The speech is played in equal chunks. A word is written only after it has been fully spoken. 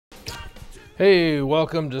Hey,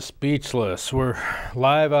 welcome to Speechless. We're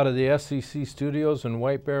live out of the SCC studios in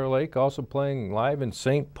White Bear Lake, also playing live in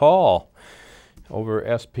St. Paul over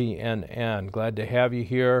SPNN. Glad to have you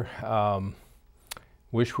here.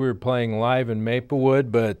 Wish we were playing live in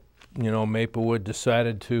Maplewood, but Maplewood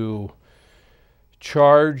decided to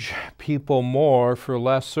charge people more for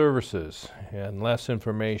less services and less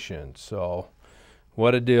information. So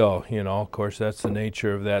what a deal. Of course, that's the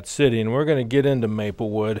nature of that city. And we're going to get into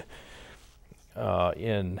Maplewood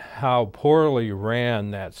in how poorly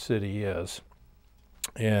ran that city is,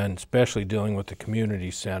 and especially dealing with the community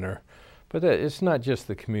center. But it's not just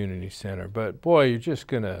the community center, but boy, you're just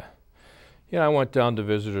gonna, I went down to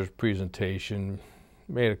visitors' presentation,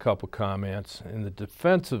 made a couple comments, and the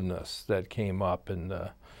defensiveness that came up and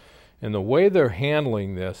the way they're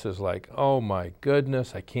handling this is like, oh my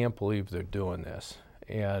goodness, I can't believe they're doing this.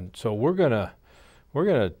 And so we're gonna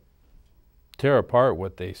tear apart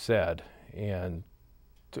what they said and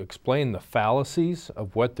to explain the fallacies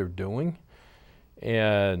of what they're doing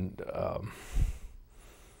and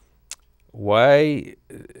why,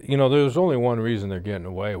 there's only one reason they're getting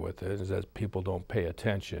away with it, is that people don't pay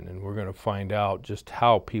attention. And we're going to find out just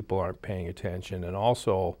how people aren't paying attention. And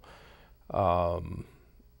also,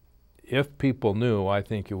 if people knew, I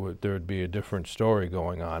think there would be a different story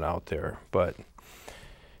going on out there. But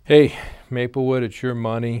hey, Maplewood, it's your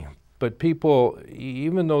money. But people,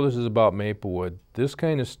 even though this is about Maplewood, this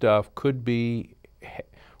kind of stuff could be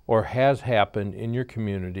or has happened in your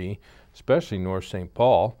community, especially North St.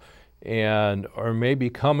 Paul, or maybe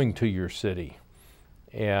coming to your city.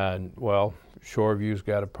 And, well, Shoreview's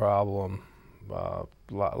got a problem. A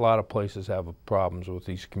lot of places have problems with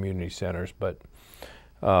these community centers, but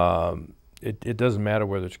it doesn't matter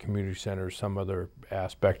whether it's community center or some other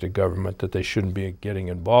aspect of government that they shouldn't be getting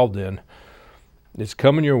involved in. It's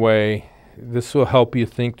coming your way. This will help you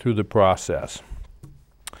think through the process.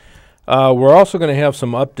 We're also going to have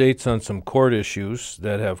some updates on some court issues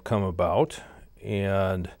that have come about,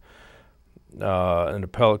 and an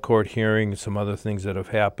appellate court hearing, some other things that have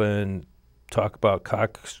happened, talk about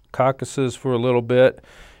caucuses for a little bit,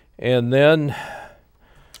 and then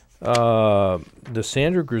the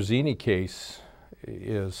Sandra Grazzini case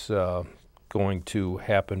is going to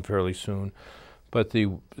happen fairly soon. But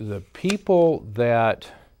the people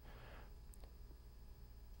that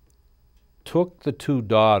took the two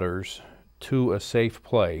daughters to a safe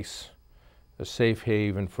place, a safe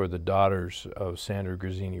haven for the daughters of Sandra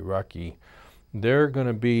Grazzini Rucke, they're going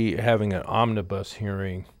to be having an omnibus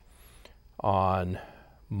hearing on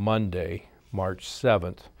Monday, March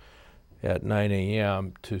 7th at 9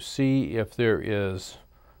 a.m. to see if there is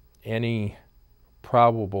any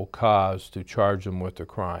probable cause to charge them with a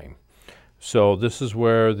crime. So this is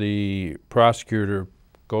where the prosecutor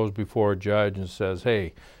goes before a judge and says,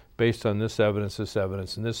 hey, based on this evidence,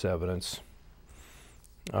 and this evidence,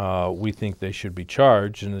 we think they should be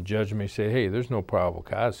charged. And the judge may say, hey, there's no probable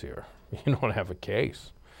cause here. You don't have a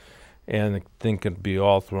case. And the thing could be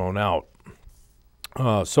all thrown out.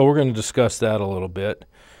 So we're going to discuss that a little bit,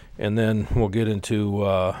 and then we'll get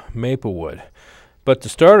into Maplewood. But to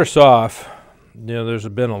start us off, there's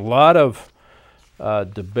been a lot of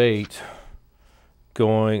debate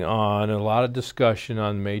going on, a lot of discussion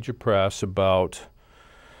on major press about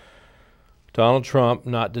Donald Trump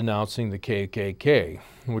not denouncing the KKK,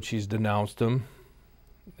 which he's denounced them,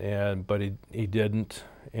 but he didn't,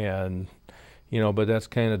 and but that's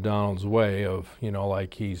kind of Donald's way of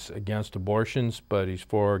like he's against abortions, but he's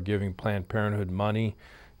for giving Planned Parenthood money,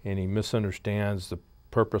 and he misunderstands the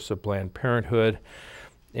purpose of Planned Parenthood.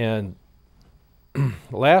 And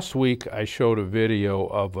last week, I showed a video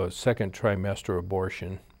of a second trimester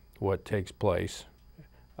abortion, what takes place.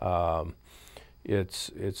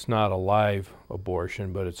 It's not a live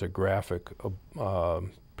abortion, but it's a graphic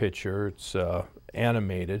picture. It's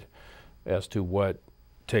animated as to what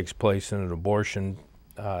takes place in an abortion,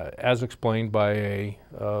 as explained by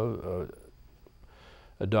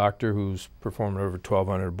a doctor who's performed over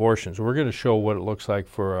 1,200 abortions. We're going to show what it looks like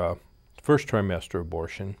for a first trimester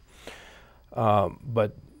abortion.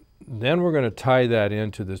 But then we're going to tie that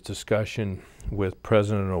into this discussion with with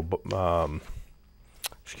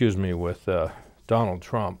Donald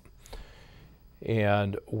Trump,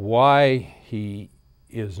 and why he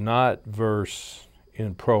is not versed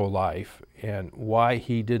in pro-life, and why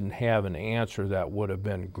he didn't have an answer that would have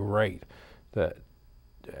been great, that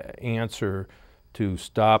answer to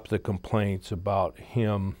stop the complaints about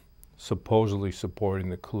him supposedly supporting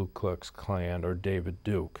the Ku Klux Klan or David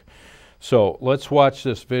Duke. So let's watch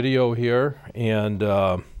this video here, and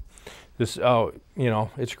it's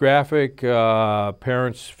graphic.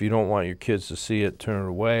 Parents, if you don't want your kids to see it, turn it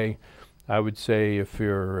away. I would say if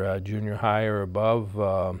you're junior high or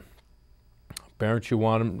above, parents, you'll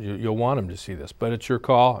want them to see this. But it's your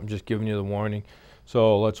call. I'm just giving you the warning.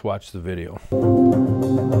 So let's watch the video.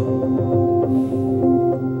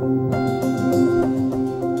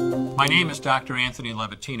 My name is Dr. Anthony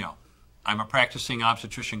Levatino. I'm a practicing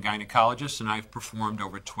obstetrician-gynecologist, and I've performed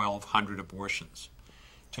over 1,200 abortions.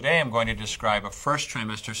 Today I'm going to describe a first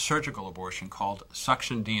trimester surgical abortion called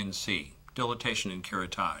suction D&C, dilatation and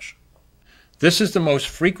curettage. This is the most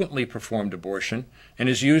frequently performed abortion and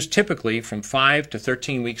is used typically from 5 to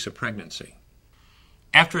 13 weeks of pregnancy.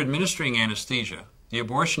 After administering anesthesia, the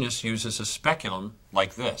abortionist uses a speculum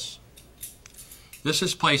like this. This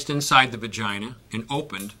is placed inside the vagina and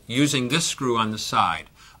opened using this screw on the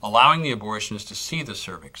side, allowing the abortionist to see the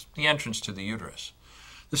cervix, the entrance to the uterus.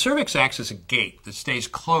 The cervix acts as a gate that stays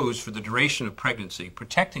closed for the duration of pregnancy,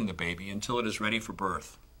 protecting the baby until it is ready for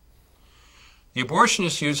birth. The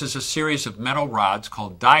abortionist uses a series of metal rods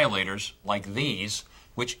called dilators, like these,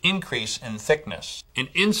 which increase in thickness, and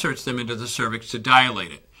inserts them into the cervix to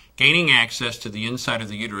dilate it, gaining access to the inside of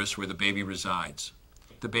the uterus where the baby resides.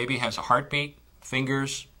 The baby has a heartbeat,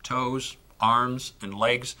 fingers, toes, arms, and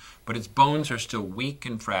legs, but its bones are still weak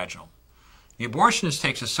and fragile. The abortionist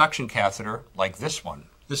takes a suction catheter like this one.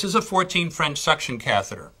 This is a 14 French suction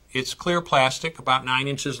catheter. It's clear plastic, about 9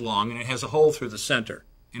 inches long, and it has a hole through the center.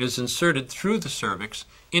 It is inserted through the cervix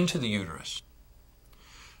into the uterus.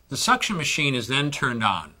 The suction machine is then turned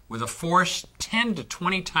on with a force 10 to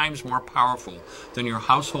 20 times more powerful than your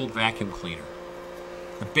household vacuum cleaner.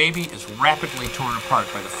 The baby is rapidly torn apart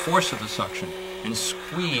by the force of the suction and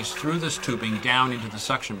squeezed through this tubing down into the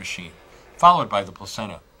suction machine, followed by the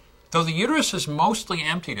placenta. Though the uterus is mostly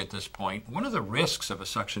emptied at this point, one of the risks of a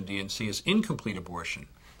suction D&C is incomplete abortion,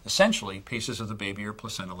 essentially pieces of the baby or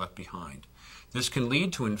placenta left behind. This can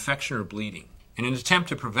lead to infection or bleeding. In an attempt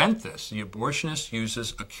to prevent this, the abortionist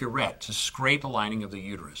uses a curette to scrape the lining of the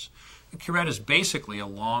uterus. A curette is basically a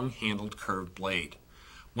long-handled curved blade.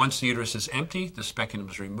 Once the uterus is empty, the speculum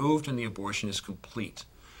is removed and the abortion is complete.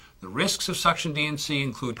 The risks of suction D&C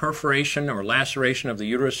include perforation or laceration of the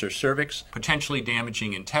uterus or cervix, potentially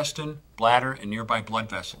damaging intestine, bladder, and nearby blood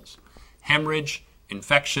vessels, hemorrhage,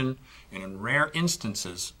 infection, and in rare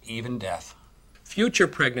instances, even death. Future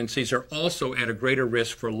pregnancies are also at a greater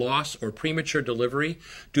risk for loss or premature delivery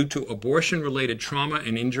due to abortion-related trauma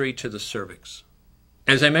and injury to the cervix.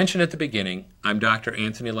 As I mentioned at the beginning, I'm Dr.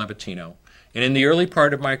 Anthony Levatino, and in the early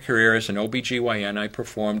part of my career as an OBGYN, I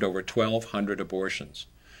performed over 1,200 abortions.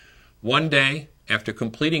 One day, after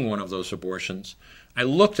completing one of those abortions, I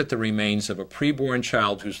looked at the remains of a preborn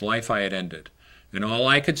child whose life I had ended, and all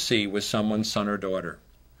I could see was someone's son or daughter.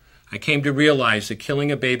 I came to realize that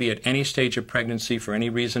killing a baby at any stage of pregnancy for any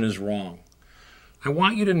reason is wrong. I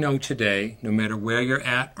want you to know today, no matter where you're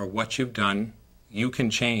at or what you've done, you can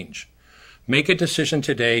change. Make a decision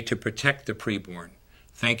today to protect the preborn.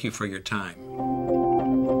 Thank you for your time.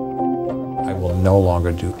 I will no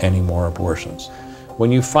longer do any more abortions. When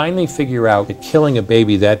you finally figure out that killing a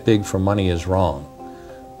baby that big for money is wrong,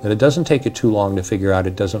 that it doesn't take you too long to figure out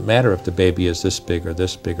it doesn't matter if the baby is this big or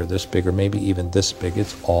this big or this big or maybe even this big,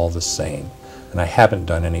 it's all the same. And I haven't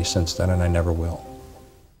done any since then, and I never will.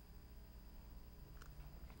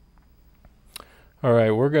 All right,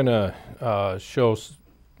 we're going to show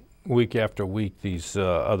week after week these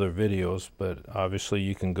other videos, but obviously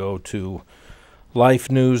you can go to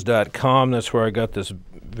lifenews.com. That's where I got this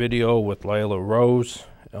video with Lila Rose.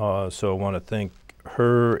 So I want to thank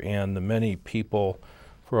her and the many people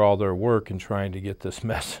for all their work in trying to get this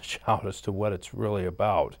message out as to what it's really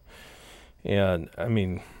about. And I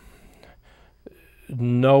mean,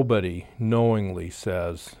 nobody knowingly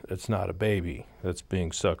says it's not a baby that's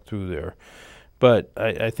being sucked through there. But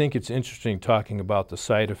I think it's interesting talking about the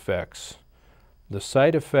side effects. The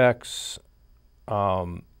side effects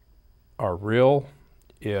are real.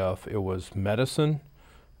 If it was medicine,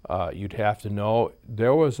 you'd have to know.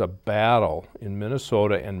 There was a battle in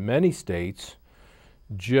Minnesota and many states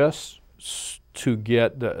just to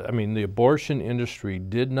get the abortion industry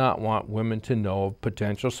did not want women to know of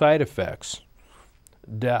potential side effects,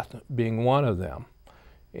 death being one of them.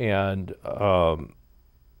 And of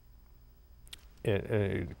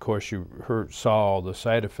course, you saw all the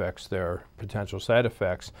side effects there, potential side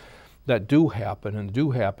effects that do happen and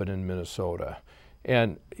do happen in Minnesota.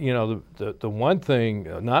 And you know, the one thing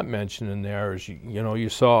not mentioned in there is you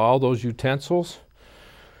saw all those utensils.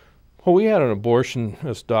 Well, we had an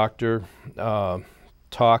abortionist doctor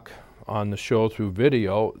talk on the show through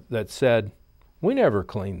video that said, we never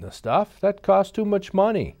clean the stuff. That costs too much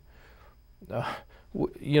money.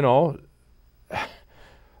 You know,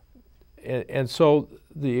 and so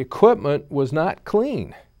the equipment was not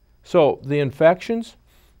clean. So the infections,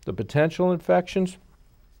 the potential infections,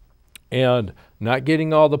 and not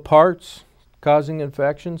getting all the parts causing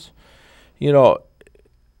infections, you know,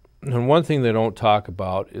 and one thing they don't talk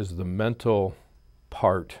about is the mental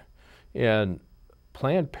part. And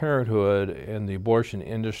Planned Parenthood and the abortion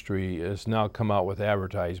industry has now come out with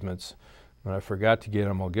advertisements, and I forgot to get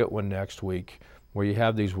them, I'll get one next week, where you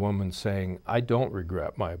have these women saying, I don't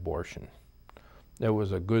regret my abortion. It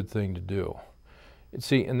was a good thing to do. And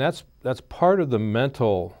see, and that's part of the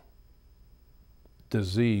mental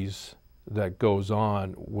disease that goes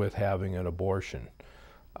on with having an abortion,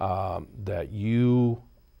 that you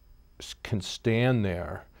can stand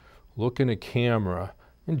there, look in a camera,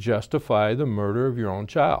 and justify the murder of your own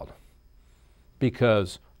child.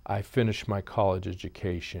 Because I finished my college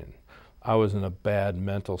education. I was in a bad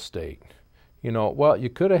mental state. You know, well, you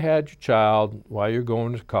could have had your child while you're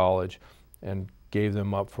going to college and gave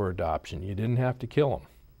them up for adoption. You didn't have to kill them.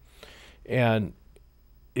 And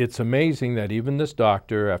it's amazing that even this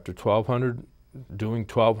doctor, after doing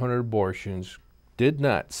 1,200 abortions, did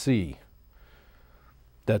not see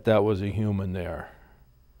that that was a human there,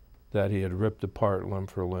 that he had ripped apart limb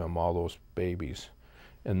for limb, all those babies.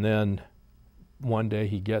 And then one day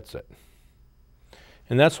he gets it.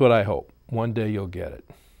 And that's what I hope. One day you'll get it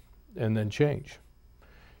and then change.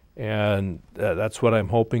 And that's what I'm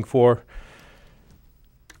hoping for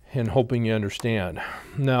and hoping you understand.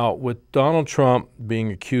 Now, with Donald Trump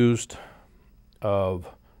being accused of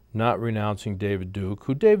not renouncing David Duke,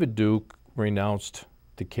 who David Duke renounced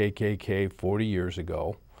the KKK 40 years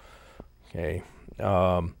ago, okay,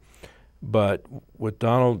 but with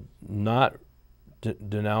Donald not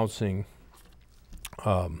denouncing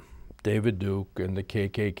David Duke and the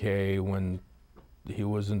KKK when he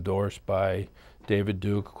was endorsed by David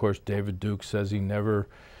Duke. Of course, David Duke says he never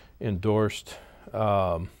endorsed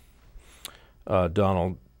Donald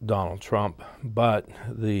Trump. But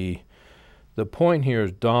the point here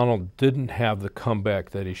is Donald didn't have the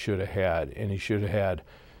comeback that he should have had, and he should have had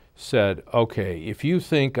said, okay, if you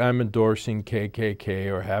think I'm endorsing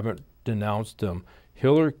KKK or haven't denounced them,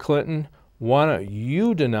 Hillary Clinton, why don't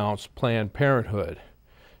you denounce Planned Parenthood?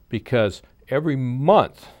 Because every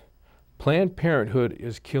month, Planned Parenthood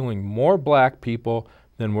is killing more black people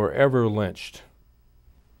than were ever lynched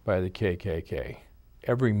by the KKK.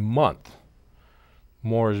 Every month,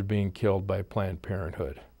 more is being killed by Planned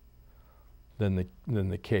Parenthood than the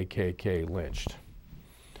KKK lynched.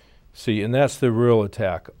 See, and that's the real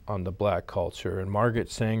attack on the black culture. And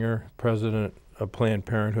Margaret Sanger, president of Planned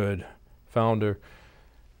Parenthood, founder,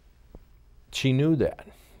 she knew that.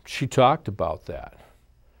 She talked about that.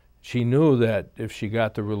 She knew that if she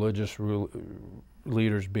got the religious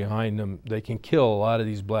leaders behind them, they can kill a lot of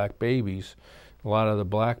these black babies, a lot of the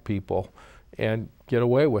black people, and get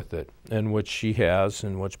away with it, and which she has,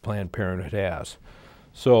 and which Planned Parenthood has.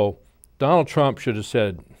 So Donald Trump should have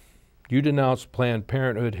said, you denounce Planned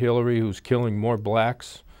Parenthood, Hillary, who's killing more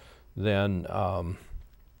blacks than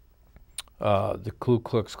the Ku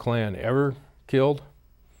Klux Klan ever killed,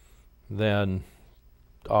 then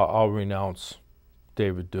I'll renounce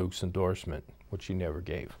David Duke's endorsement, which he never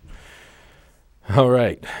gave. All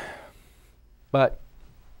right. But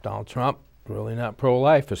Donald Trump, really not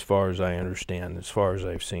pro-life as far as I understand, as far as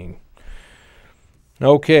I've seen.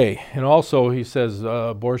 Okay, and also he says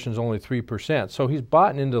abortion's only 3%. So he's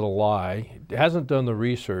bought into the lie, hasn't done the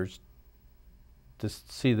research to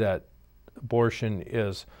see that abortion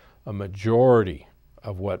is a majority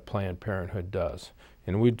of what Planned Parenthood does.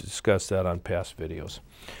 And we discussed that on past videos.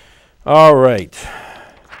 All right,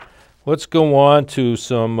 let's go on to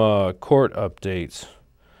some court updates.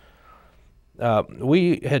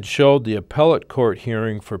 We had showed the appellate court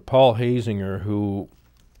hearing for Paul Hasinger, who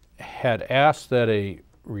had asked that a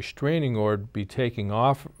restraining order be taken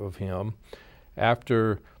off of him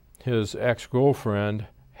after his ex-girlfriend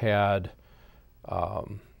had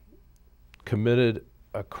committed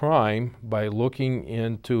a crime by looking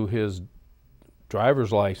into his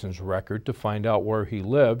driver's license record to find out where he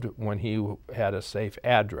lived when he had a safe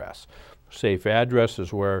address. Safe address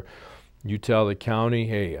is where you tell the county,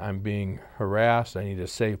 hey, I'm being harassed, I need a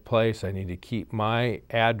safe place, I need to keep my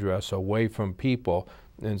address away from people.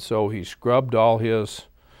 And so he scrubbed all his,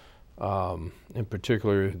 in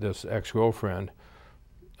particular this ex-girlfriend,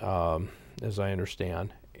 as I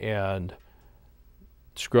understand, and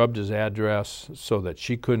scrubbed his address so that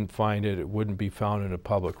she couldn't find it. It wouldn't be found in a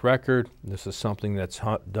public record. This is something that's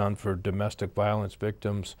done for domestic violence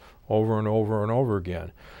victims over and over and over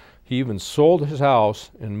again. He even sold his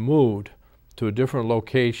house and moved to a different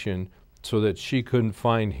location so that she couldn't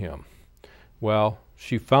find him. Well,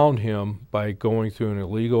 she found him by going through an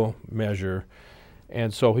illegal measure,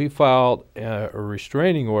 and so he filed a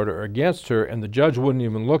restraining order against her, and the judge wouldn't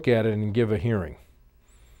even look at it and give a hearing.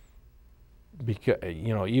 Because,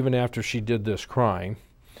 you know, even after she did this crime.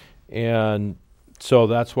 And so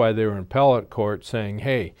that's why they were in appellate court saying,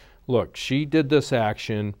 hey, look, she did this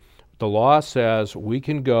action. The law says we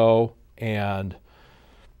can go and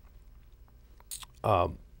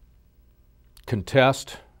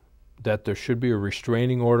contest that there should be a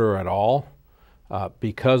restraining order at all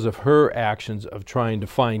because of her actions of trying to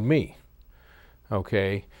find me.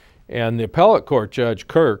 Okay? And the appellate court Judge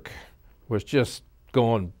Kirk was just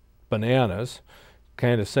going bananas,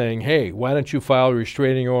 kind of saying, hey, why don't you file a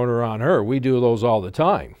restraining order on her? We do those all the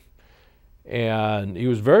time. And he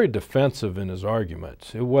was very defensive in his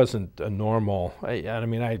arguments. It wasn't a normal, I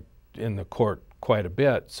mean, I in the court quite a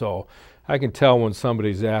bit, so I can tell when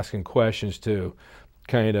somebody's asking questions to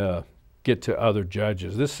kind of get to other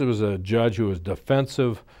judges. This was a judge who was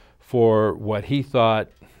defensive for what he thought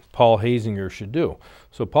Paul Hasinger should do.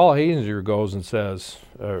 So Paul Hasinger goes and says,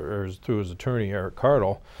 or through his attorney, Eric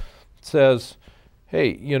Cardle, says,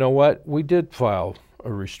 hey, you know what, we did file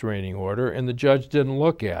a restraining order and the judge didn't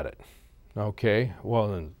look at it. Okay, well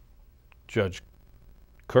then Judge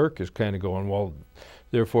Kirk is kind of going, well,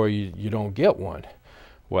 therefore you don't get one.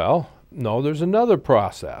 Well, no, there's another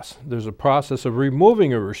process. There's a process of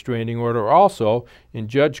removing a restraining order also, and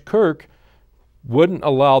Judge Kirk wouldn't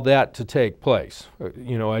allow that to take place.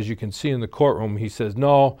 You know, as you can see in the courtroom, he says,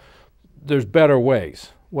 no, there's better ways.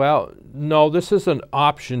 Well, no, this is an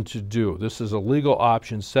option to do. This is a legal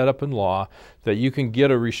option set up in law that you can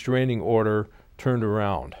get a restraining order turned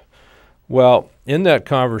around. Well, in that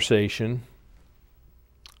conversation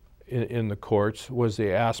in the courts was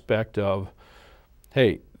the aspect of,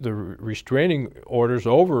 hey, the restraining order's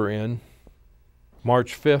over in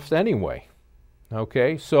March 5th anyway.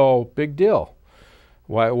 Okay, so big deal.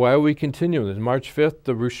 Why are we continuing? March 5th,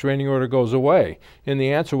 the restraining order goes away. And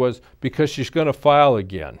the answer was because she's going to file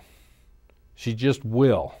again. She just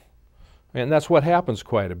will. And that's what happens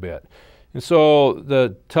quite a bit. And so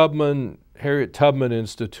the Harriet Tubman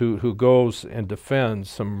Institute, who goes and defends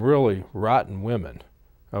some really rotten women,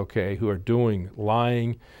 okay, who are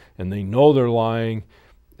lying, and they know they're lying,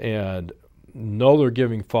 and know they're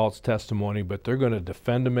giving false testimony, but they're going to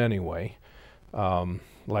defend them anyway,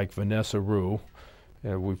 like Vanessa Rue.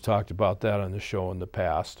 And we've talked about that on the show in the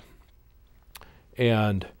past.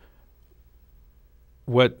 And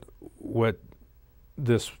what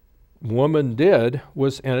this woman did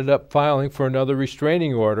was ended up filing for another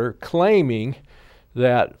restraining order, claiming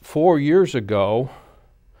that 4 years ago,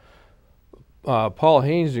 Paul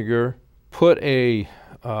Hasinger put a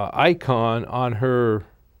icon on her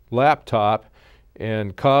laptop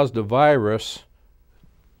and caused a virus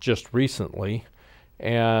just recently,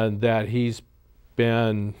 and that he's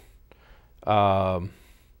been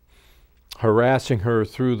harassing her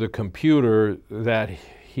through the computer, that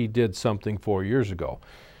he did something 4 years ago.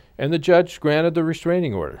 And the judge granted the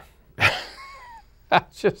restraining order.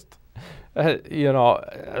 That's just, you know,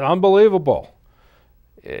 unbelievable.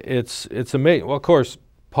 It's amazing. Well, of course,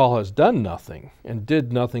 Paul has done nothing and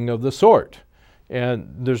did nothing of the sort.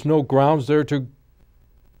 And there's no grounds there to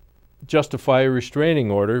justify a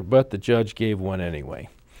restraining order, but the judge gave one anyway.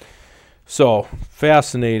 So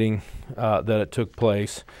fascinating that it took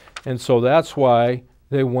place. And so that's why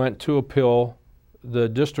they went to appeal the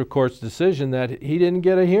district court's decision that he didn't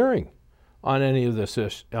get a hearing on any of this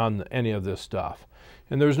stuff.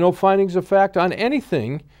 And there's no findings of fact on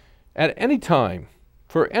anything at any time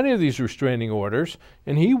for any of these restraining orders,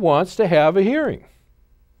 and he wants to have a hearing.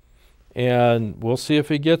 And we'll see if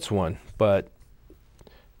he gets one. But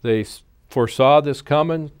they foresaw this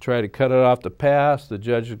coming, try to cut it off the pass. The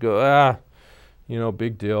judge would go, you know,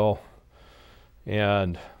 big deal.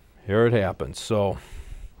 And here it happens. So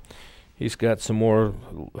he's got some more,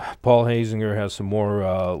 Paul Hasinger has some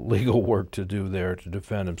more legal work to do there to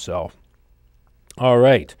defend himself. All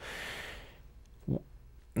right.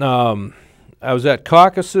 I was at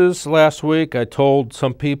caucuses last week. I told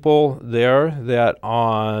some people there that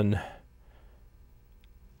on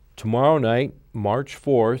tomorrow night, March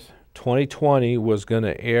 4th, 2020, was going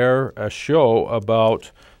to air a show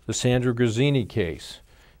about the Sandra Grazzini case.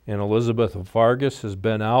 And Elizabeth Vargas has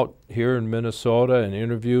been out here in Minnesota and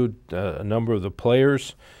interviewed a number of the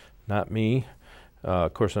players, not me.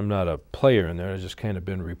 Of course, I'm not a player in there. I've just kind of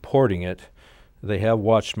been reporting it. They have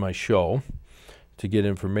watched my show to get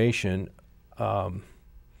information and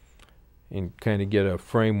kind of get a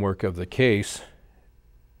framework of the case.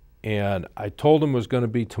 And I told them it was going to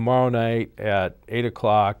be tomorrow night at 8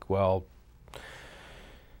 o'clock. Well,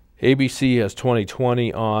 ABC has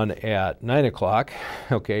 2020 on at 9 o'clock,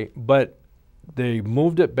 okay, but they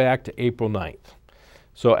moved it back to April 9th.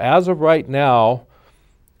 So as of right now,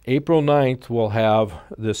 April 9th will have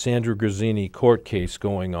the Sandra Grazzini court case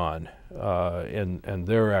going on and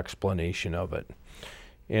their explanation of it.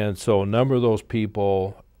 And so a number of those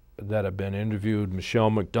people that have been interviewed,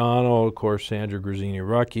 Michelle McDonald, of course, Sandra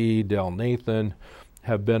Grazzini-Rucki, Del Nathan,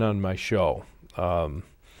 have been on my show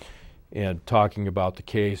and talking about the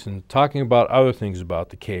case and talking about other things about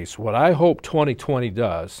the case. What I hope 2020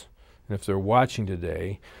 does, and if they're watching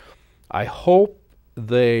today, I hope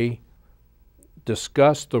they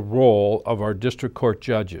discuss the role of our district court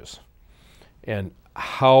judges and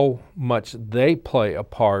how much they play a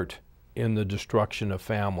part in the destruction of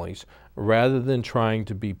families, rather than trying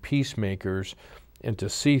to be peacemakers and to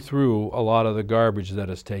see through a lot of the garbage that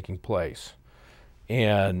is taking place.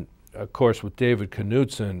 And of course, with David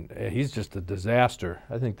Knudson, he's just a disaster.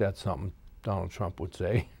 I think that's something Donald Trump would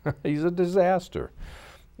say. He's a disaster.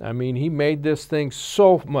 I mean, he made this thing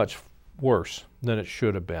so much worse than it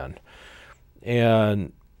should have been.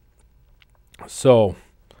 And so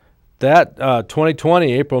that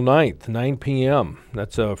 2020, April 9th, 9 p.m.,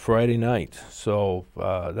 that's a Friday night. So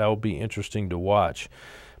that will be interesting to watch.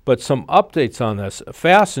 But some updates on this.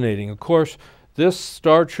 Fascinating. Of course, this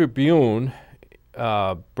Star Tribune,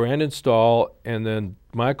 Brandon Stahl and then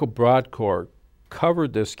Michael Brodkorb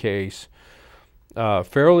covered this case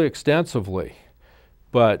fairly extensively.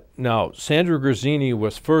 But now, Sandra Grazzini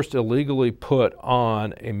was first illegally put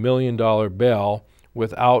on a $1 million bail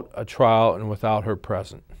without a trial and without her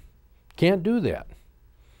present. Can't do that.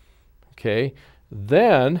 Okay?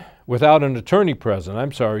 Then, without an attorney present,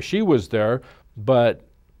 I'm sorry, she was there, but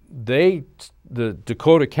the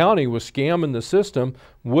Dakota County was scamming the system,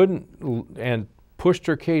 and pushed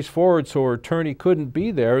her case forward so her attorney couldn't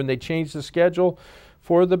be there, and they changed the schedule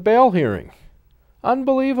for the bail hearing.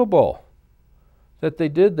 Unbelievable that they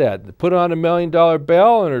did that. They put on a $1 million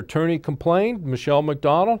bail, and her attorney complained, Michelle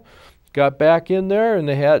McDonald, got back in there, and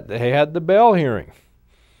they had the bail hearing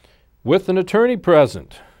with an attorney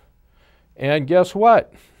present. And guess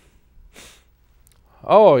what?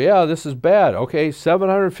 Oh, yeah, this is bad. Okay,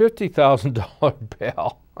 $750,000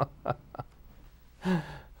 bail.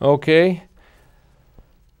 Okay.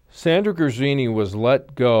 Sandra Grazzini was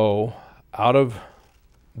let go out of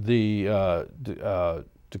the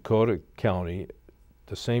Dakota County.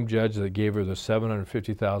 The same judge that gave her the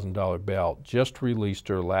 $750,000 bail just released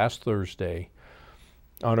her last Thursday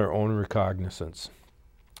on her own recognizance.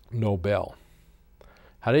 No bail.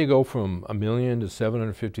 How do you go from $1 million to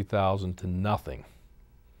 $750,000 to nothing?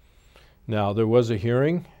 Now, there was a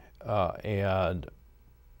hearing, and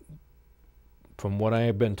from what I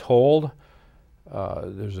have been told,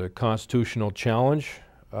 there's a constitutional challenge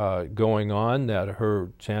going on that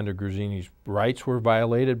Sandra Grazzini's rights were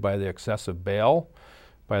violated by the excessive bail,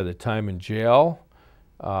 by the time in jail,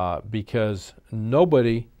 because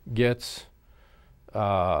nobody gets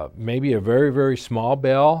maybe a very, very small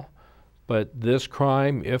bail, but this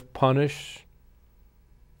crime, if punished,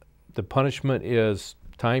 the punishment is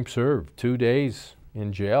time served, 2 days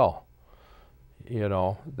in jail. You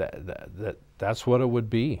know, that's what it would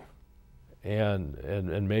be.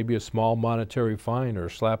 And maybe a small monetary fine or a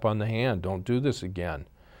slap on the hand. Don't do this again.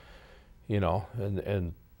 You know,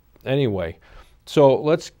 and anyway, so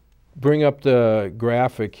let's bring up the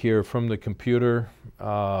graphic here from the computer,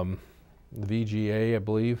 the VGA, I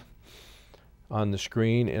believe, on the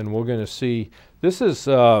screen, and we're going to see, this is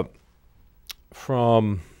from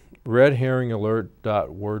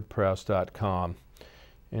redherringalert.wordpress.com.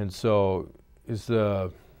 And so is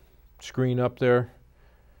the screen up there?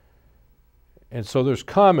 And so there's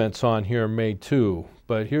comments on here made too,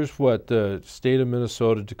 but here's what the state of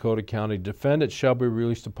Minnesota, Dakota County, defendant shall be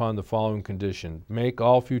released upon the following condition: make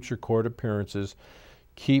all future court appearances,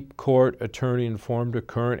 keep court attorney informed of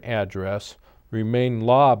current address, remain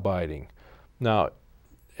law-abiding. Now,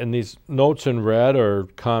 and these notes in red are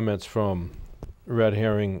comments from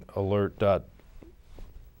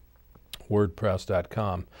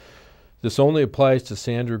redherringalert.wordpress.com. This only applies to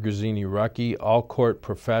Sandra Grazzini-Rucki. All court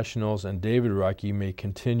professionals and David Rucki may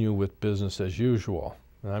continue with business as usual.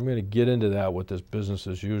 And I'm going to get into that, what this business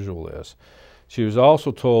as usual is. She was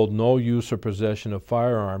also told no use or possession of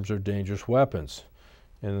firearms or dangerous weapons.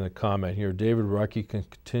 And in the comment here, David Rucki can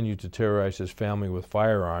continue to terrorize his family with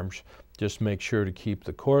firearms. Just make sure to keep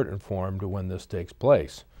the court informed when this takes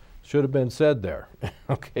place. Should have been said there,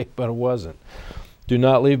 okay, but it wasn't. Do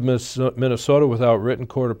not leave Minnesota without written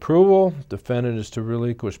court approval. Defendant is to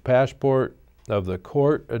relinquish passport of the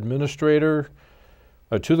court administrator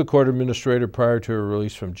To the court administrator prior to her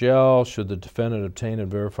release from jail, should the defendant obtain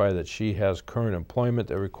and verify that she has current employment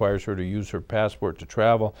that requires her to use her passport to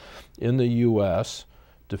travel in the U.S.,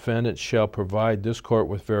 defendant shall provide this court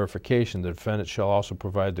with verification. The defendant shall also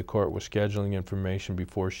provide the court with scheduling information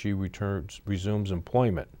before she resumes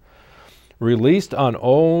employment. Released on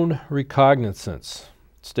own recognizance.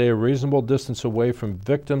 Stay a reasonable distance away from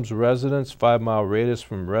victim's residence, 5-mile radius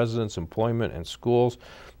from residence, employment, and schools.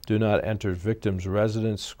 Do not enter victims'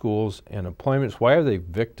 residence, schools, and employments. Why are they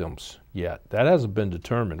victims yet? That hasn't been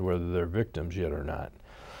determined whether they're victims yet or not.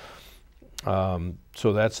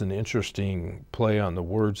 So that's an interesting play on the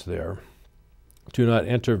words there. Do not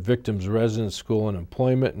enter victims' residence, school, and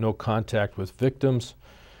employment. No contact with victims.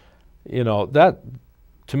 You know, that,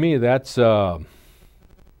 to me, that's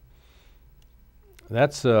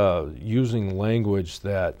using language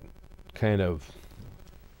that kind of,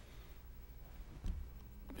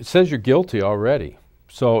 it says you're guilty already.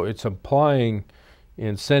 So it's implying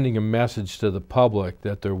and sending a message to the public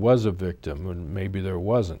that there was a victim when maybe there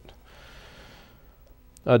wasn't.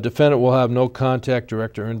 A defendant will have no contact,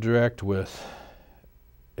 direct or indirect, with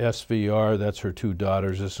SVR. That's her 2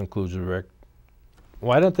 daughters. This includes direct.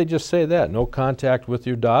 Why don't they just say that? No contact with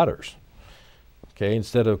your daughters, okay,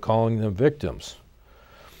 instead of calling them victims.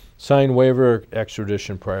 Sign waiver,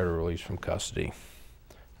 extradition prior to release from custody.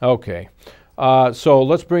 Okay. So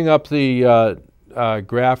let's bring up the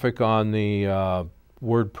graphic on the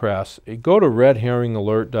WordPress. Go to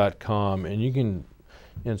redherringalert.com and you can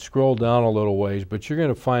scroll down a little ways, but you're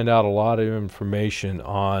going to find out a lot of information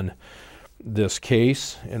on this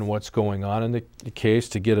case and what's going on in the case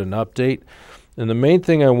to get an update. And the main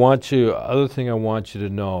thing other thing I want you to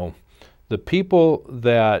know, the people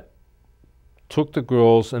that took the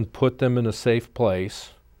girls and put them in a safe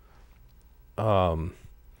place,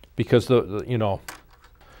 because you know,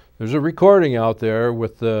 there's a recording out there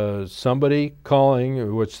with somebody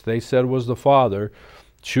calling, which they said was the father,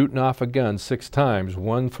 shooting off a gun 6 times,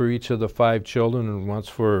 one for each of the 5 children and once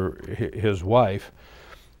for his wife,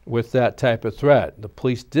 with that type of threat. The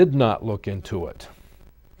police did not look into it.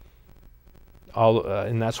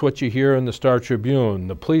 And that's what you hear in the Star Tribune.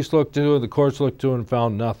 The police looked into it, the courts looked into it and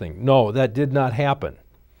found nothing. No, that did not happen.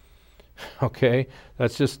 Okay?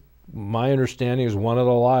 That's just my understanding is one of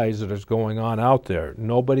the lies that is going on out there.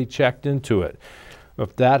 Nobody checked into it.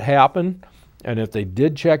 If that happened, and if they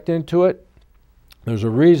did check into it, there's a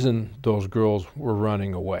reason those girls were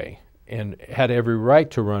running away and had every right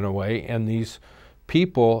to run away, and these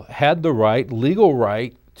people had the right, legal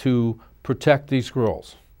right, to protect these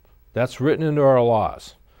girls. That's written into our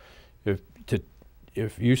laws. If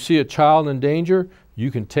you see a child in danger,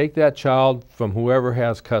 you can take that child from whoever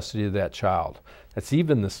has custody of that child. That's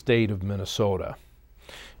even the state of Minnesota.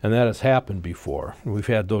 And that has happened before. We've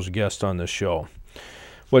had those guests on this show.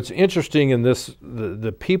 What's interesting in this,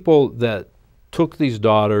 the people that took these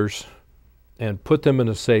daughters and put them in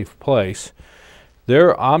a safe place,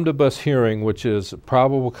 their omnibus hearing, which is a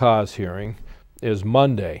probable cause hearing, is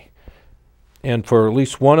Monday. And for at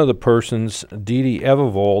least one of the persons, Dee Dee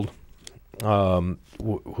Evevold,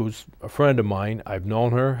 who's a friend of mine, I've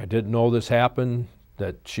known her. I didn't know this happened,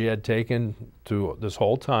 that she had taken through this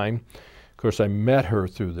whole time. Of course, I met her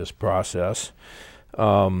through this process.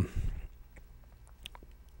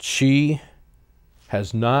 She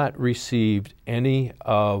has not received any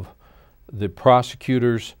of the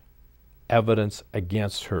prosecutor's evidence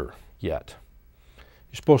against her yet.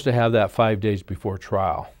 You're supposed to have that 5 days before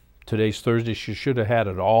trial. Today's Thursday. She should have had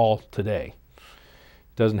it all today.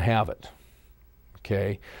 Doesn't have it.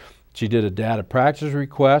 Okay. She did a data practice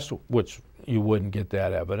request, which you wouldn't get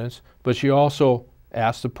that evidence, but she also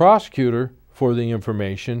asked the prosecutor for the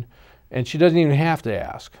information, and she doesn't even have to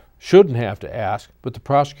ask. Shouldn't have to ask, but the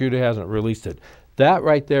prosecutor hasn't released it. That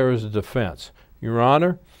right there is a defense. Your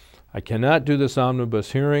Honor, I cannot do this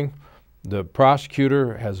omnibus hearing. The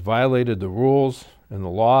prosecutor has violated the rules and the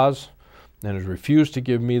laws and has refused to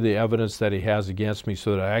give me the evidence that he has against me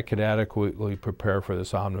so that I could adequately prepare for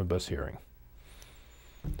this omnibus hearing.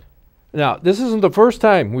 Now, this isn't the first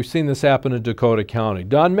time we've seen this happen in Dakota County.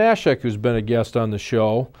 Don Mashek, who's been a guest on the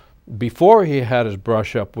show, before he had his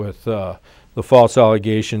brush up with the false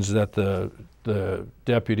allegations that the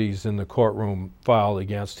deputies in the courtroom filed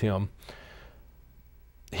against him,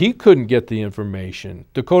 he couldn't get the information.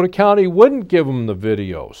 Dakota County wouldn't give him the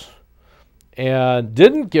videos and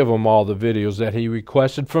didn't give him all the videos that he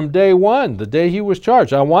requested from day one, the day he was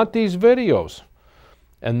charged. I want these videos.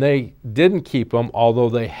 And they didn't keep them, although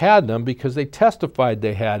they had them, because they testified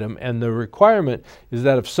they had them. And the requirement is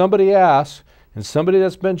that if somebody asks, and somebody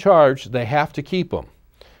that's been charged, they have to keep them.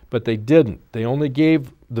 But they didn't. They only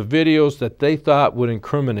gave the videos that they thought would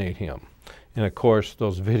incriminate him. And of course,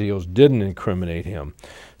 those videos didn't incriminate him.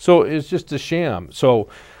 So it's just a sham. So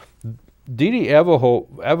Dee Dee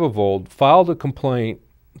Evervold filed a complaint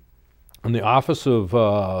in the Office of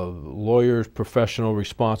Lawyers' Professional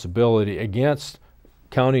Responsibility against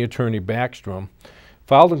County Attorney Backstrom,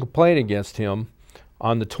 filed a complaint against him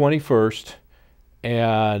on the 21st,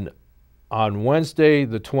 and on Wednesday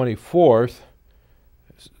the 24th,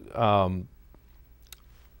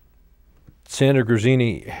 Sandra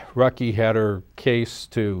Grazzini Rucky had her case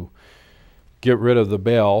to get rid of the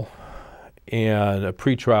bail and a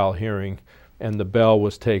pretrial hearing, and the bail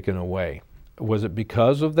was taken away. Was it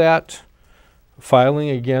because of that filing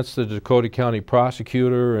against the Dakota County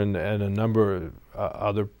prosecutor and a number of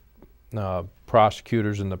other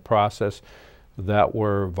prosecutors in the process that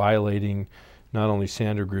were violating not only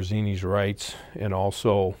Sandra Grazzini's rights and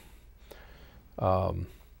also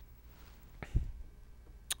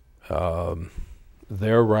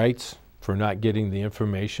their rights for not getting the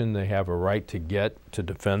information they have a right to get to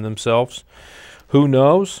defend themselves? Who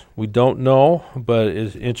knows? We don't know, but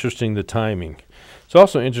it's interesting the timing. It's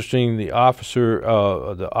also interesting the Office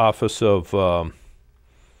of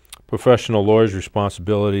Professional Lawyers'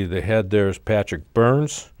 Responsibility, the head there is Patrick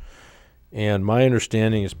Burns, and my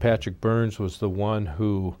understanding is Patrick Burns was the one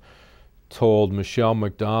who told Michelle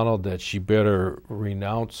McDonald that she better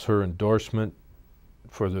renounce her endorsement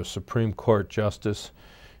for the Supreme Court justice,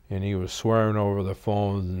 and he was swearing over the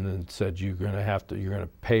phone and said you're going to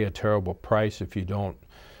pay a terrible price if you don't.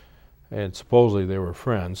 And supposedly they were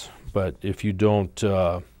friends, but if you don't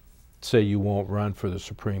say you won't run for the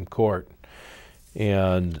Supreme Court.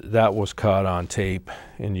 And that was caught on tape,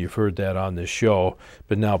 and you've heard that on this show.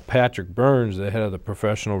 But now Patrick Burns, the head of the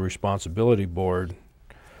Professional Responsibility Board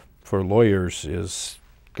for lawyers, is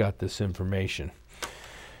got this information.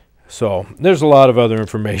 So there's a lot of other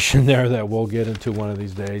information there that we'll get into one of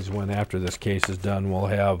these days when, after this case is done, we'll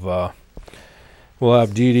have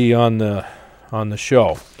Dee Dee on the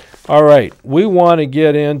show. All right, we want to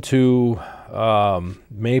get into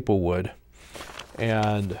Maplewood,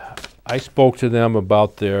 and I spoke to them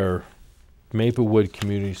about their Maplewood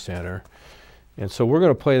Community Center, and so we're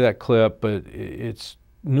going to play that clip, but it's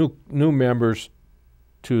new members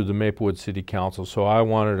to the Maplewood City Council, so I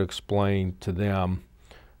wanted to explain to them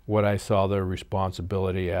what I saw their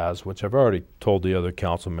responsibility as, which I've already told the other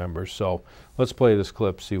council members. So let's play this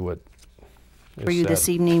clip, see what is For you said. this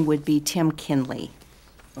evening would be Tim Kinley.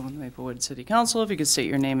 From the Maplewood City Council, if you could state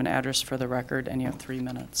your name and address for the record, and you have 3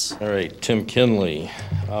 minutes. All right, Tim Kinley.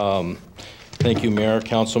 Thank you, Mayor,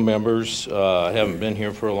 council members. I haven't been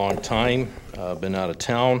here for a long time. Been out of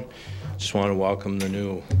town. Just want to welcome the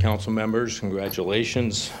new council members.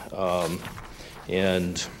 Congratulations.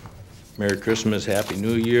 And Merry Christmas, Happy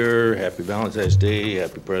New Year, Happy Valentine's Day,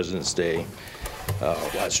 Happy President's Day.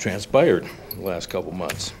 Lots transpired in the last couple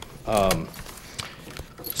months.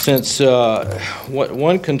 Since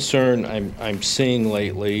one concern I'm seeing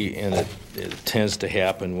lately, and it tends to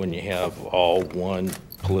happen when you have all one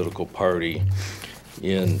political party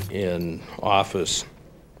in office,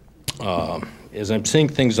 is I'm seeing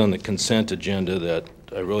things on the consent agenda that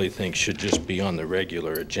I really think should just be on the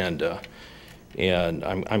regular agenda. And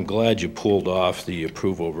I'm glad you pulled off the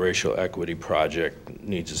approval of racial equity project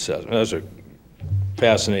needs assessment. That was a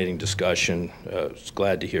fascinating discussion. I was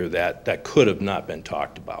glad to hear that. That could have not been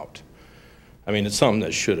talked about. I mean, it's something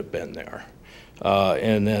that should have been there.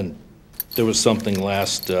 And then there was something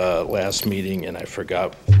last meeting, and I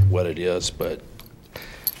forgot what it is, but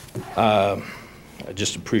I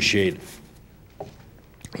just appreciate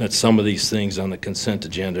that some of these things on the consent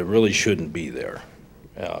agenda really shouldn't be there.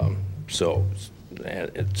 So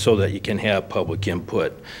that you can have public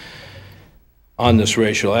input on this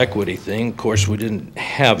racial equity thing. Of course, we didn't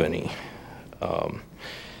have any.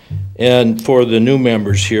 And for the new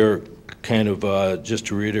members here, kind of just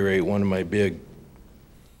to reiterate, one of my big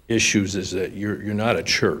issues is that you're not a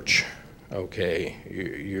church, okay?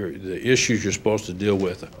 The issues you're supposed to deal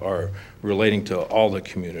with are relating to all the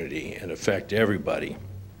community and affect everybody.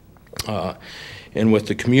 And with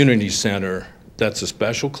the community center, that's a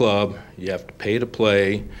special club. You have to pay to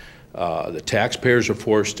play. The taxpayers are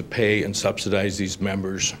forced to pay and subsidize these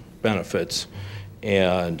members' benefits,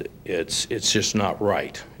 and it's just not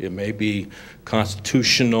right. It may be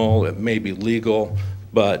constitutional, it may be legal,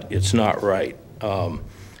 but it's not right.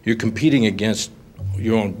 You're competing against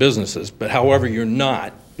your own businesses, but however, you're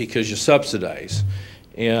not, because you subsidize.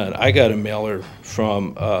 And I got a mailer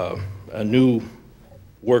from a new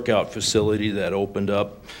workout facility that opened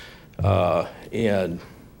up, and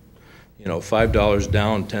you know, $5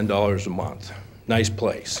 down, $10 a month. Nice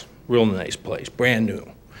place, real nice place, brand new.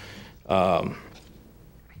 I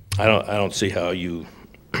don't see how you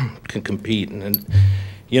can compete. And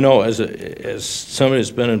you know, as somebody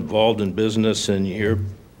who's been involved in business, and you hear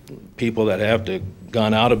people that have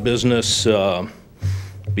gone out of business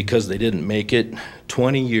because they didn't make it,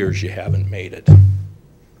 20 years you haven't made it.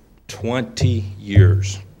 20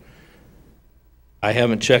 years. I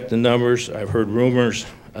haven't checked the numbers. I've heard rumors,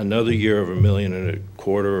 another year of $1.25 million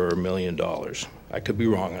or $1 million. I could be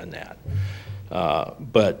wrong on that.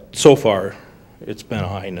 But so far, it's been a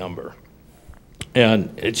high number.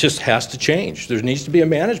 And it just has to change. There needs to be a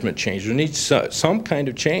management change. There needs some kind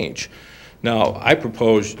of change. Now, I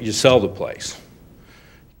propose you sell the place.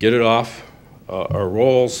 Get it off our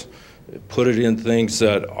rolls, put it in things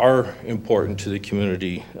that are important to the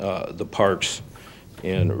community, the parks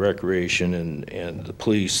and recreation and the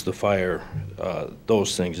police, the fire,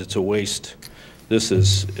 those things. It's a waste. This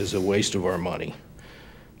is a waste of our money.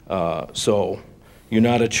 So you're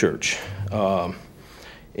not a church.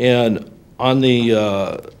 And on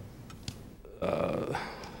the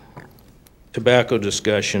tobacco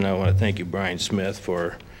discussion, I want to thank you, Brian Smith,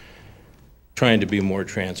 for trying to be more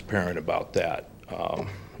transparent about that.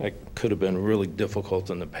 It could have been really difficult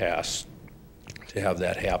in the past to have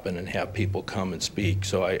that happen and have people come and speak.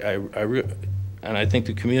 So and I think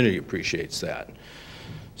the community appreciates that.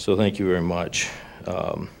 So thank you very much.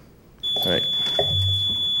 All right.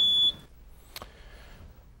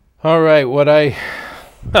 All right,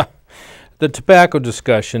 the tobacco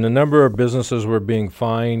discussion, a number of businesses were being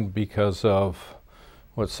fined because of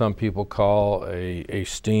what some people call a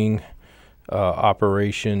sting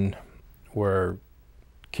operation, where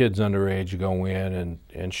kids underage go in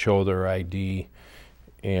and show their ID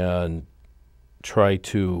and try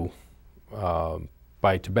to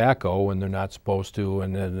buy tobacco when they're not supposed to,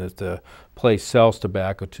 and then if the place sells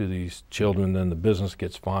tobacco to these children, then the business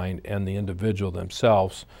gets fined, and the individual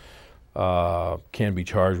themselves can be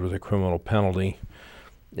charged with a criminal penalty.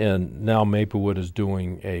 And now Maplewood is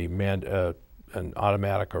doing an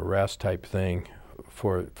automatic arrest type thing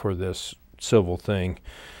for this civil thing.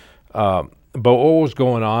 But what was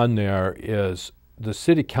going on there is the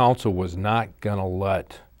city council was not going to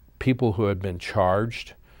let people who had been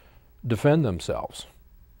charged defend themselves.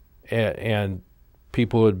 And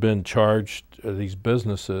people who had been charged, these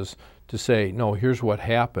businesses, to say, no, here's what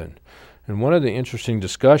happened. And one of the interesting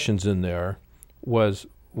discussions in there was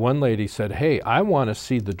one lady said, hey, I want to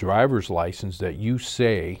see the driver's license that you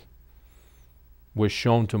say was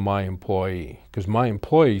shown to my employee, because my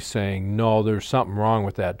employee's saying, no, there's something wrong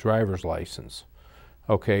with that driver's license.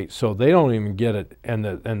 Okay, so they don't even get it, and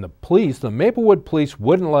the police, the Maplewood police,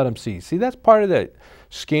 wouldn't let them see. See, that's part of that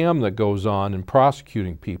scam that goes on in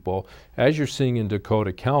prosecuting people, as you're seeing in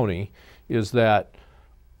Dakota County, is that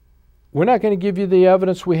we're not going to give you the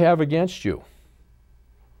evidence we have against you.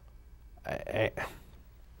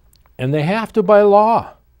 And they have to by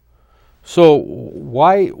law. So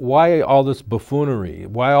why all this buffoonery?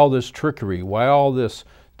 Why all this trickery? Why all this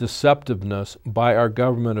deceptiveness by our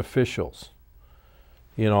government officials?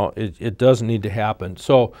 You know, it doesn't need to happen.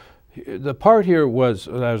 So the part here was,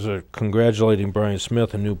 as a congratulating Brian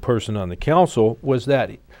Smith, a new person on the council, was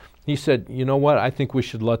that he said, you know what, I think we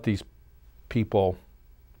should let these people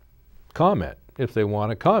comment if they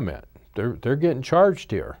want to comment. They're getting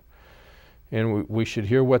charged here, and we should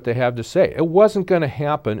hear what they have to say. It wasn't going to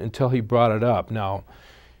happen until he brought it up. Now,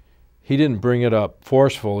 he didn't bring it up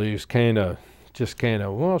forcefully. He was just kind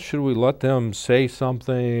of, well, should we let them say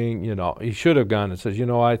something? You know, he should have gone and said, you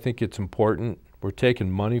know, I think it's important. We're taking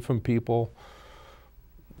money from people.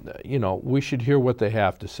 You know, we should hear what they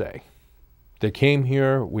have to say. They came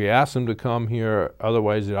here. We asked them to come here.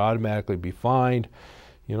 Otherwise, they'd automatically be fined.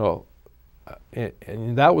 You know,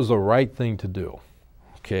 and that was the right thing to do.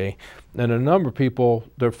 Okay, and a number of people,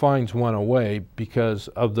 their fines went away because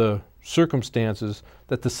of the circumstances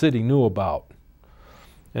that the city knew about.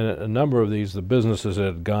 And a number of these, the businesses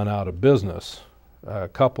had gone out of business. A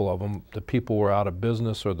couple of them, the people were out of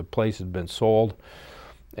business or the place had been sold.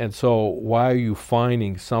 And so why are you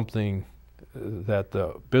finding something that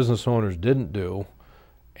the business owners didn't do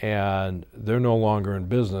and they're no longer in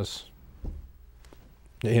business?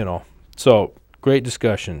 You know, so great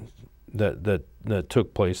discussion that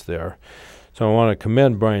took place there. So I want to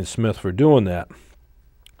commend Brian Smith for doing that.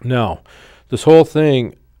 Now, this whole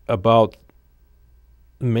thing about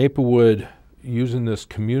Maplewood using this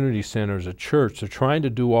community center as a church, they're trying to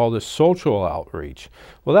do all this social outreach.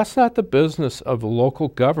 Well, that's not the business of a local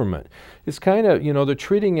government. It's kind of, you know, they're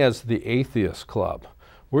treating it as the atheist club.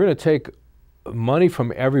 We're going to take money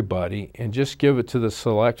from everybody and just give it to the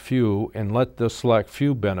select few and let the select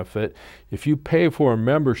few benefit. If you pay for a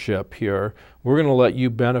membership here, we're going to let you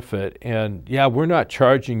benefit. And yeah, we're not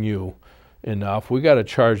charging you enough. We got to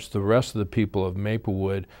charge the rest of the people of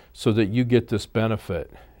Maplewood so that you get this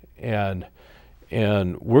benefit. And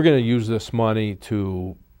we're going to use this money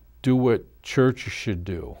to do what churches should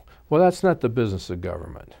do. Well, that's not the business of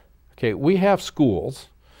government. Okay, we have schools,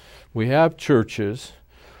 we have churches,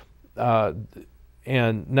 and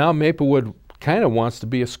now Maplewood kind of wants to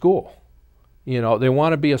be a school. You know, they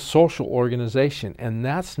want to be a social organization, and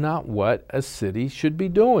that's not what a city should be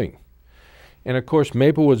doing. And of course,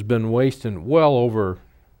 Maplewood's been wasting well over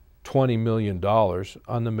 $20 million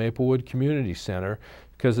on the Maplewood Community Center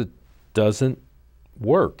because it doesn't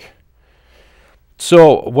work.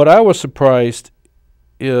 So what I was surprised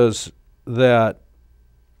is that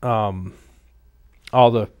all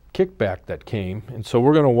the kickback that came, and so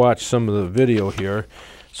we're going to watch some of the video here.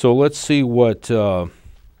 So let's see what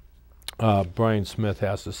Brian Smith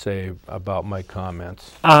has to say about my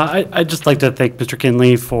comments. I'd just like to thank Mr.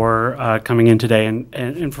 Kinley for coming in today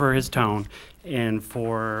and for his tone and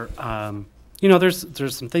for, you know,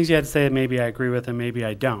 there's some things you had to say that maybe I agree with and maybe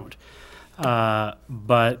I don't.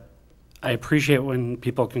 But I appreciate when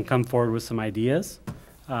people can come forward with some ideas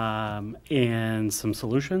and some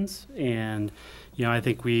solutions. And, you know, I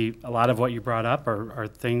think a lot of what you brought up are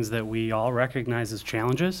things that we all recognize as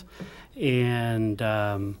challenges. And,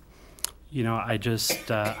 you know, I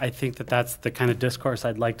think that's the kind of discourse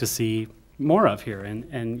I'd like to see more of here.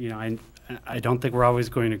 And you know, I don't think we're always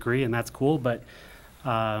going to agree, and that's cool, but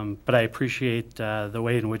I appreciate the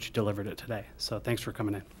way in which you delivered it today. So thanks for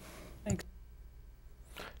coming in. Thanks.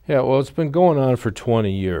 Yeah, well, it's been going on for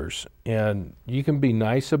 20 years, and you can be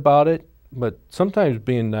nice about it, but sometimes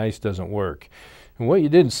being nice doesn't work. And what you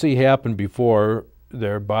didn't see happen before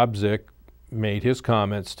there, Bob Zick made his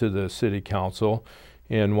comments to the city council,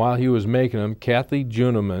 and while he was making them, Kathleen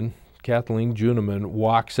Juneman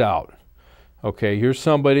walks out. Okay, here's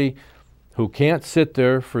somebody who can't sit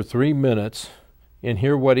there for 3 minutes and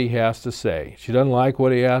hear what he has to say. She doesn't like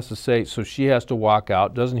what he has to say, so she has to walk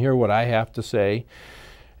out, doesn't hear what I have to say.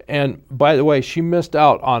 And by the way, she missed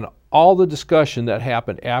out on all the discussion that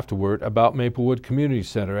happened afterward about Maplewood Community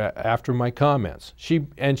Center after my comments. She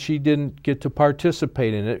didn't get to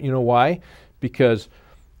participate in it. You know why? Because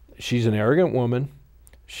she's an arrogant woman.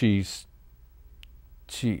 She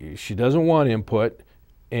doesn't want input,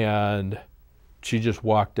 and she just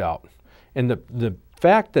walked out. And the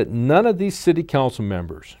fact that none of these city council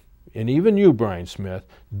members, and even you, Brian Smith,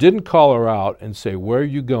 didn't call her out and say, where are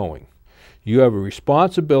you going? You have a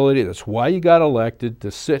responsibility, that's why you got elected, to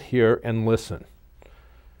sit here and listen.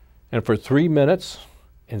 And for 3 minutes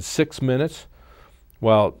and 6 minutes,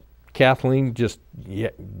 while Kathleen just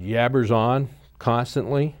yabbers on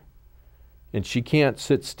constantly, and she can't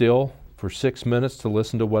sit still for 6 minutes to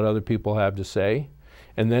listen to what other people have to say,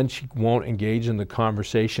 and then she won't engage in the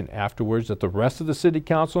conversation afterwards that the rest of the city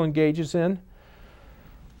council engages in.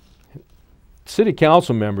 City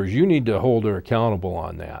council members, you need to hold her accountable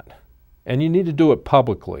on that. And you need to do it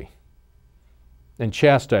publicly and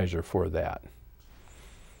chastise her for that.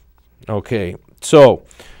 Okay, so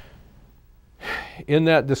in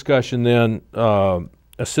that discussion then,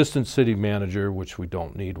 assistant city manager, which we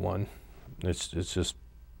don't need one, it's just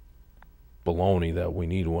baloney that we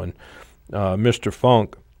need one, Mr.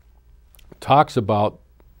 Funk talks about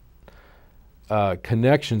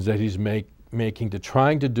connections that he's making to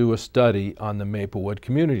trying to do a study on the Maplewood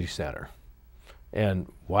Community Center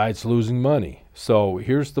and why it's losing money. So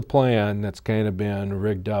here's the plan that's kind of been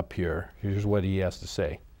rigged up here. Here's what he has to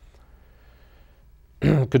say.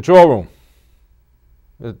 Control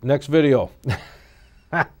room. Next video.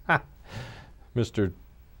 Mr.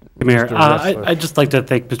 Mayor, I'd just like to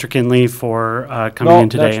thank Mr. Kinley for coming in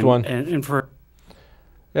today and for...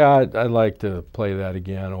 Yeah, I'd like to play that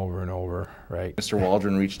again over and over, right? Mr.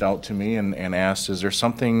 Waldron reached out to me and asked, is there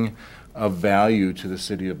something of value to the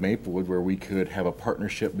city of Maplewood where we could have a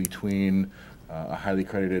partnership between a highly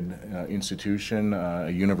accredited institution, a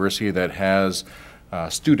university that has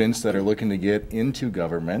students that are looking to get into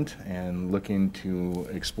government and looking to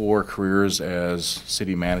explore careers as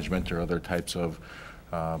city management or other types of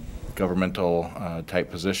governmental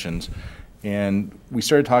type positions. And we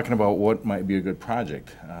started talking about what might be a good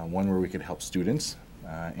project, one where we could help students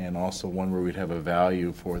and also one where we'd have a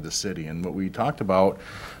value for the city. And what we talked about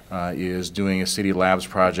is doing a city labs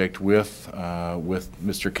project with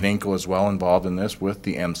Mr. Knenkel as well involved in this with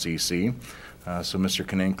the MCC. So Mr.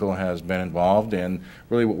 Knenkel has been involved, and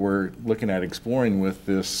really what we're looking at exploring with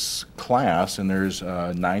this class, and there's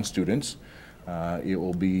 9 students, It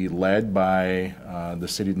will be led by the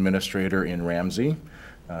city administrator in Ramsey,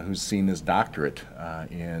 who's seen his doctorate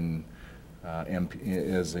in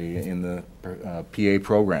the PA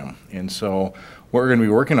program. And so what we're going to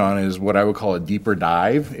be working on is what I would call a deeper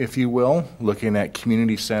dive, if you will, looking at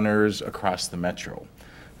community centers across the metro.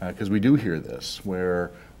 Because we do hear this,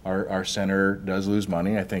 where our center does lose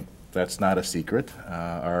money. I think that's not a secret.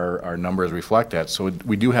 Our numbers reflect that. So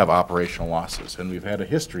we do have operational losses, and we've had a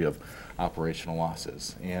history of operational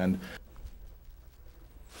losses. And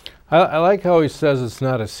I like how he says it's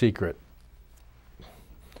not a secret.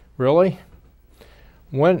 Really?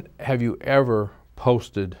 When have you ever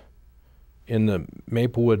posted in the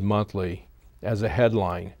Maplewood Monthly as a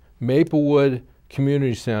headline, Maplewood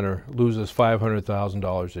Community Center loses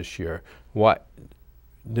 $500,000 this year? What?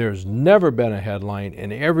 There's never been a headline,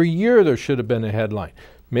 and every year there should have been a headline.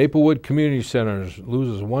 Maplewood Community Center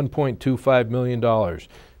loses $1.25 million.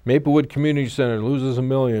 Maplewood Community Center loses $1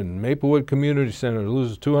 million. Maplewood Community Center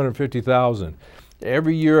loses $250,000.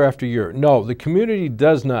 Every year after year. No, the community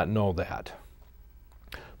does not know that.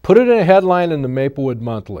 Put it in a headline in the Maplewood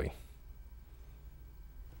Monthly.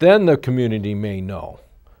 Then the community may know.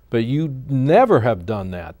 But you never have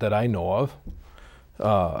done that I know of.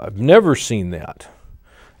 I've never seen that.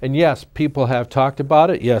 And yes, people have talked about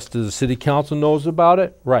it. Yes, the city council knows about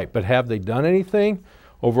it. Right, but have they done anything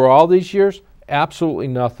over all these years? Absolutely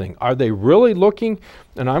nothing. Are they really looking?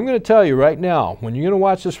 And I'm going to tell you right now, when you're going to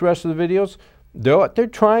watch this rest of the videos, what they're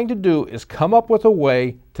trying to do is come up with a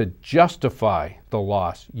way to justify the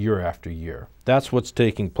loss year after year. That's what's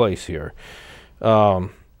taking place here.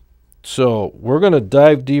 So we're going to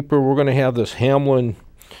dive deeper. We're going to have this Hamline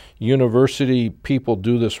University people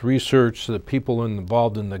do this research, the people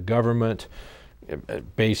involved in the government,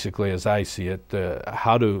 basically as I see it,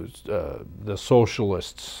 how do the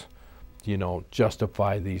socialists,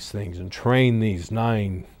 justify these things and train these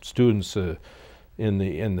 9 students in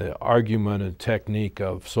the argument and technique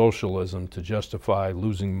of socialism to justify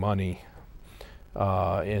losing money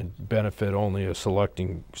and benefit only a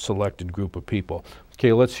selected group of people.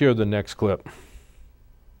 Okay, let's hear the next clip.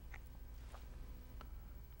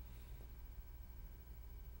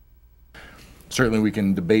 certainly we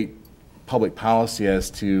can debate public policy as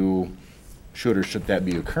to should or should that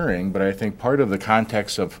be occurring, but I think part of the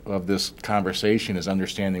context of this conversation is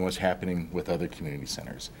understanding what's happening with other community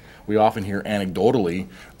centers. We often hear anecdotally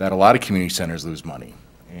that a lot of community centers lose money,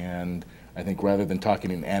 and I think rather than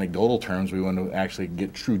talking in anecdotal terms, we want to actually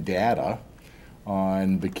get true data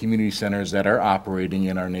on the community centers that are operating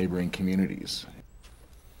in our neighboring communities.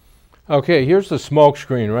 Okay, here's the smoke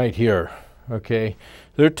screen right here. Okay,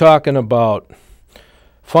 they're talking about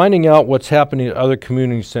finding out what's happening at other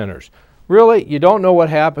community centers. Really, you don't know what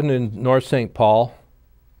happened in North St. Paul?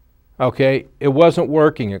 Okay, it wasn't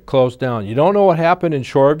working, it closed down. You don't know what happened in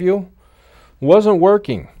Shoreview? Wasn't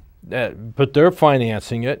working, but they're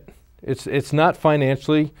financing it. It's not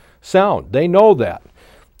financially sound. They know that.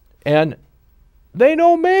 And they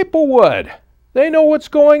know Maplewood. They know what's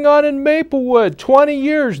going on in Maplewood. 20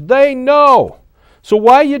 years, they know. So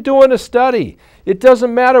why are you doing a study? It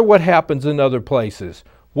doesn't matter what happens in other places.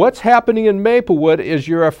 What's happening in Maplewood is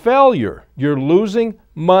you're a failure. You're losing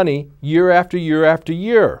money year after year after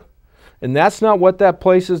year. And that's not what that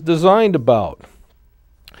place is designed about.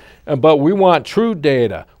 But we want true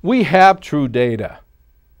data. We have true data.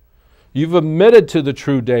 You've admitted to the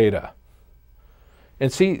true data.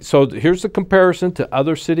 And see, so here's the comparison to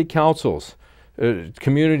other city councils,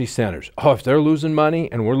 community centers. Oh, if they're losing money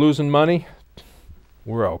and we're losing money,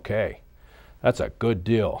 we're okay. That's a good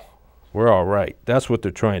deal. We're all right. That's what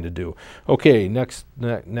they're trying to do. Okay, next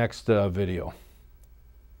video.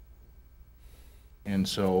 And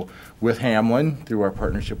so with Hamline, through our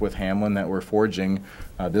partnership with Hamline that we're forging,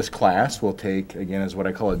 this class will take, again, as what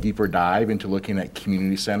I call a deeper dive into looking at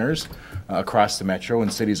community centers across the metro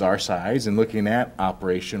and cities our size, and looking at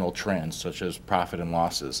operational trends such as profit and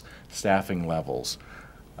losses, staffing levels,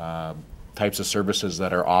 types of services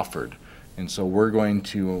that are offered. And so we're going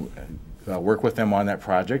to work with them on that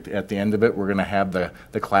project. At the end of it, we're going to have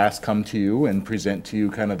the class come to you and present to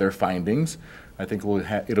you kind of their findings. I think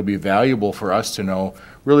it'll be valuable for us to know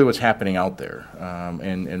really what's happening out there,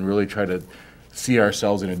 and really try to see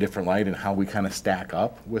ourselves in a different light and how we kind of stack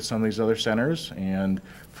up with some of these other centers. And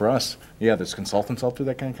for us, yeah, there's consultants out there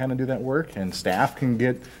that can kind of do that work, and staff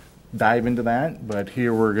can dive into that. But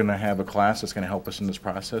here we're going to have a class that's going to help us in this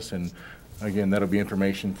process. And again, that'll be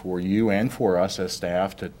information for you and for us as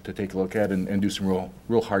staff to take a look at and do some real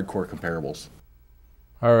hardcore comparables.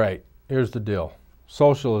 All right, here's the deal.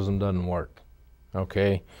 Socialism doesn't work.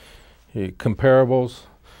 Okay, comparables.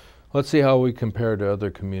 Let's see how we compare to other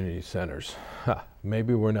community centers.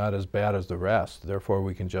 Maybe we're not as bad as the rest, therefore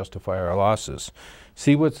we can justify our losses.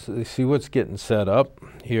 See what's getting set up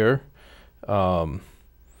here. And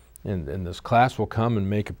this class will come and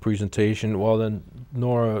make a presentation. Well, then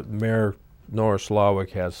Mayor Nora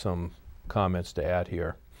Slawick has some comments to add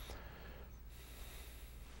here.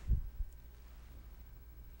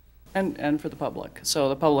 And for the public. So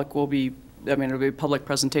the public will be, I mean, it'll be a public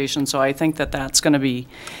presentation, so I think that that's going to be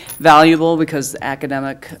valuable because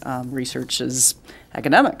academic research is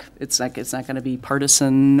academic. It's not going to be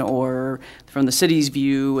partisan or from the city's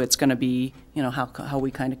view. It's going to be, you know, how we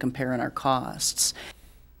kind of compare in our costs.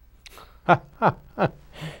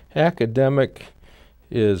 Academic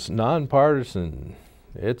is nonpartisan.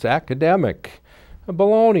 It's academic.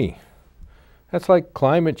 Baloney. That's like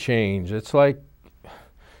climate change. It's like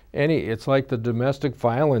the domestic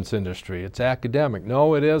violence industry. It's academic.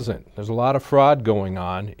 No, it isn't. There's a lot of fraud going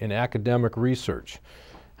on in academic research.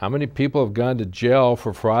 How many people have gone to jail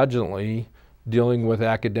for fraudulently dealing with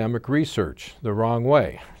academic research the wrong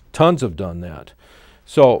way? Tons have done that.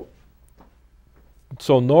 So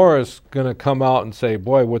Nora's going to come out and say,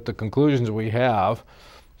 boy, with the conclusions we have,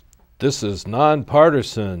 this is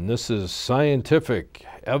nonpartisan, this is scientific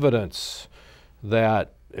evidence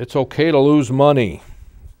that it's okay to lose money.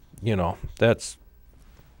 You know, that's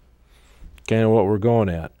kind of what we're going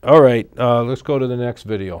at. All right, let's go to the next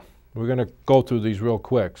video. We're going to go through these real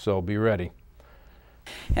quick, so be ready.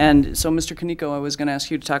 And so, Mr. Kaneko, I was going to ask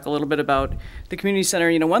you to talk a little bit about the community center.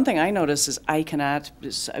 You know, one thing I noticed is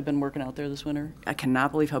I've been working out there this winter. I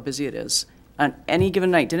cannot believe how busy it is on any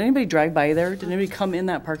given night. Did anybody drive by there? Did anybody come in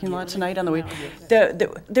that parking lot tonight on the way?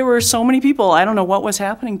 There were so many people. I don't know what was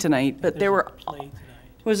happening tonight, but there were.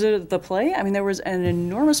 Was it the play? I mean, there was an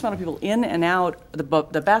enormous amount of people in and out.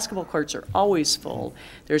 The basketball courts are always full.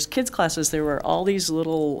 There's kids' classes. There were all these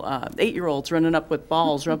little 8-year-olds running up with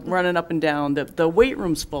balls, running up and down. The weight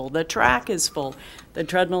room's full. The track is full. The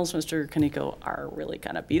treadmills, Mr. Kaneko, are really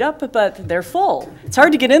kind of beat up, but they're full. It's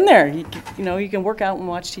hard to get in there. You know, you can work out and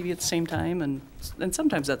watch TV at the same time, and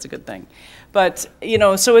sometimes that's a good thing. But, you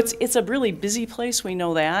know, so it's a really busy place. We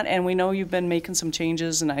know that, and we know you've been making some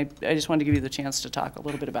changes, and I just wanted to give you the chance to talk a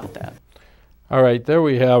little bit about that. All right, there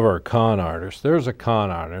we have our con artist. There's a con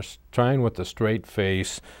artist trying with a straight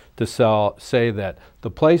face to say that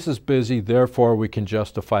the place is busy, therefore we can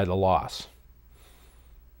justify the loss.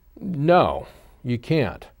 No, you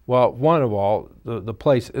can't. Well, one of all, the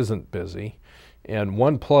place isn't busy, and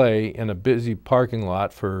one play in a busy parking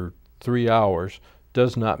lot for 3 hours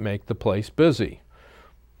does not make the place busy.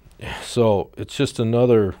 So it's just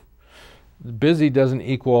another, busy doesn't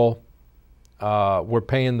equal we're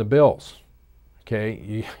paying the bills.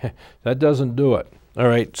 Okay, that doesn't do it. All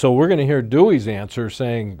right, so we're going to hear Dewey's answer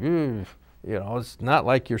saying, you know, it's not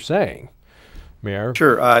like you're saying, Mayor.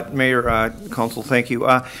 Sure, Mayor, Council, thank you.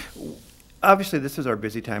 Obviously, this is our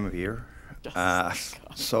busy time of year,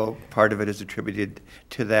 so part of it is attributed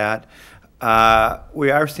to that. We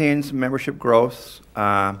are seeing some membership growth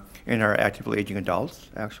in our actively aging adults,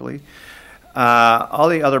 actually. All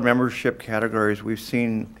the other membership categories, we've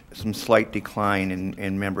seen some slight decline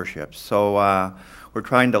in memberships. So we're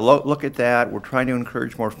trying to look at that. We're trying to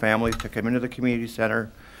encourage more families to come into the community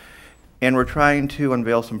center. And we're trying to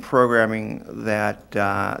unveil some programming that,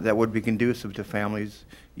 that would be conducive to families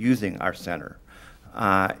using our center.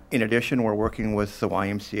 In addition, we're working with the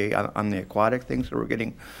YMCA on the aquatic things, so we're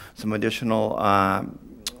getting some additional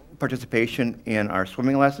participation in our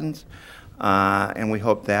swimming lessons, and we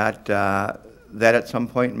hope that that at some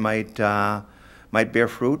point might bear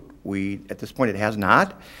fruit. At this point, it has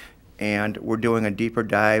not, and we're doing a deeper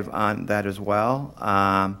dive on that as well.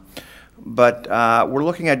 But we're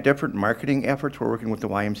looking at different marketing efforts. We're working with the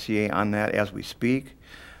YMCA on that as we speak.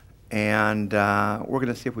 And we're going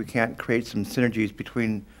to see if we can't create some synergies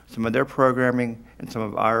between some of their programming and some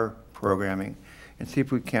of our programming, and see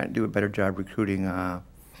if we can't do a better job recruiting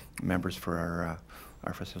members for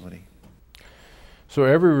our facility. So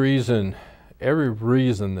every reason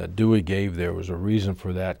that Dewey gave there was a reason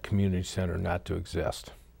for that community center not to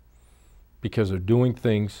exist, because they're doing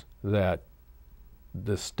things that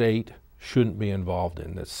the state shouldn't be involved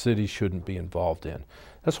in, that cities shouldn't be involved in.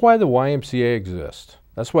 That's why the YMCA exists.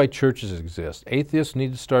 That's why churches exist. Atheists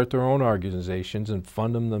need to start their own organizations and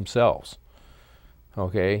fund them themselves.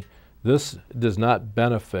 Okay? This does not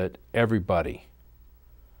benefit everybody.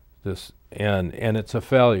 And it's a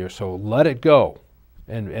failure, so let it go.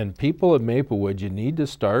 And people at Maplewood, you need to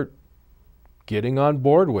start getting on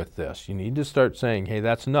board with this. You need to start saying, hey,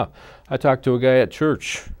 that's enough. I talked to a guy at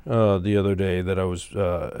church the other day that I was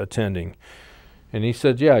attending, And he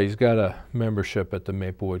said, yeah, he's got a membership at the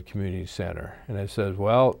Maplewood Community Center. And I said,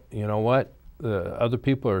 well, you know what? The other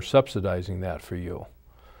people are subsidizing that for you.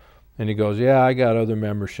 And he goes, yeah, I got other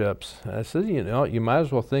memberships. And I said, you know, you might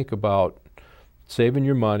as well think about saving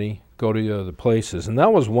your money, go to the other places. And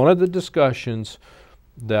that was one of the discussions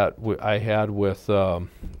that I had with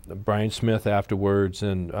Brian Smith afterwards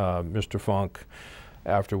and Mr. Funk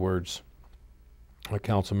afterwards,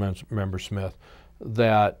 Council Member Smith,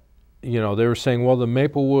 that, you know, they were saying, well, the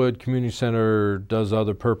Maplewood Community Center does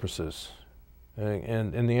other purposes.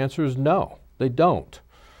 And the answer is no, they don't.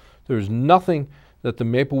 There's nothing that the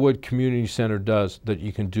Maplewood Community Center does that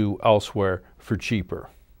you can do elsewhere for cheaper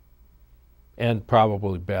and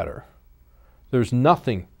probably better. There's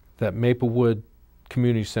nothing that Maplewood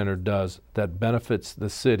Community Center does that benefits the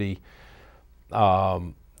city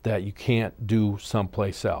that you can't do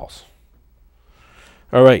someplace else.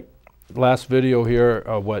 All right, last video here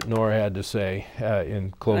of what Nora had to say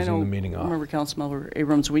in closing the meeting off. I remember Councilmember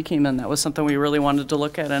Abrams, we came in, that was something we really wanted to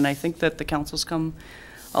look at, and I think that the council's come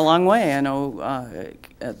a long way. I know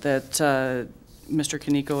that Mr.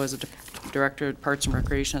 Kaneko, as a Director of Parks and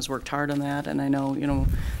Recreation, has worked hard on that, and I know, you know,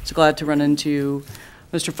 so glad to run into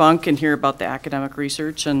Mr. Funk and hear about the academic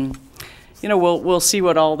research, and you know, we'll see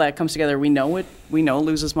what all that comes together. We know it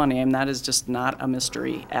loses money, and that is just not a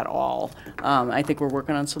mystery at all. I think we're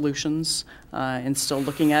working on solutions and still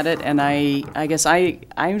looking at it, and I guess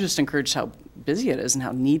I'm just encouraged how busy it is and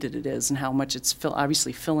how needed it is and how much it's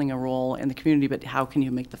obviously filling a role in the community, but how can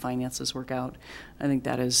you make the finances work out? I think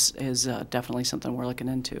that is definitely something we're looking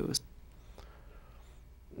into.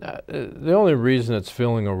 The only reason it's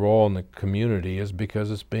filling a role in the community is because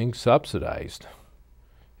it's being subsidized.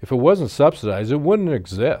 If it wasn't subsidized, it wouldn't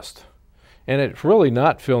exist. And it's really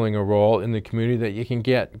not filling a role in the community that you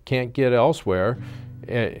can't get elsewhere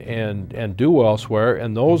and do elsewhere,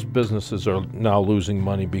 and those businesses are now losing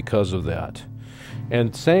money because of that.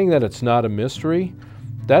 And saying that it's not a mystery,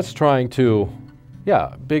 that's trying to,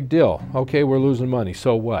 yeah, big deal. Okay, we're losing money,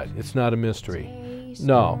 so what? It's not a mystery.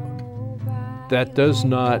 No, that does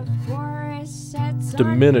not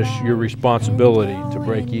diminish your responsibility to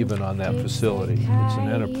break even on that facility. It's an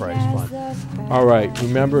enterprise fund. All right,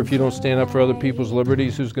 remember, if you don't stand up for other people's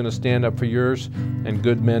liberties, who's going to stand up for yours? And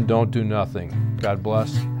good men don't do nothing. God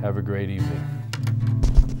bless. Have a great evening.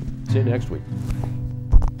 See you next week.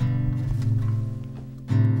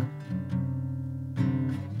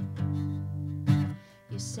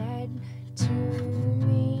 You said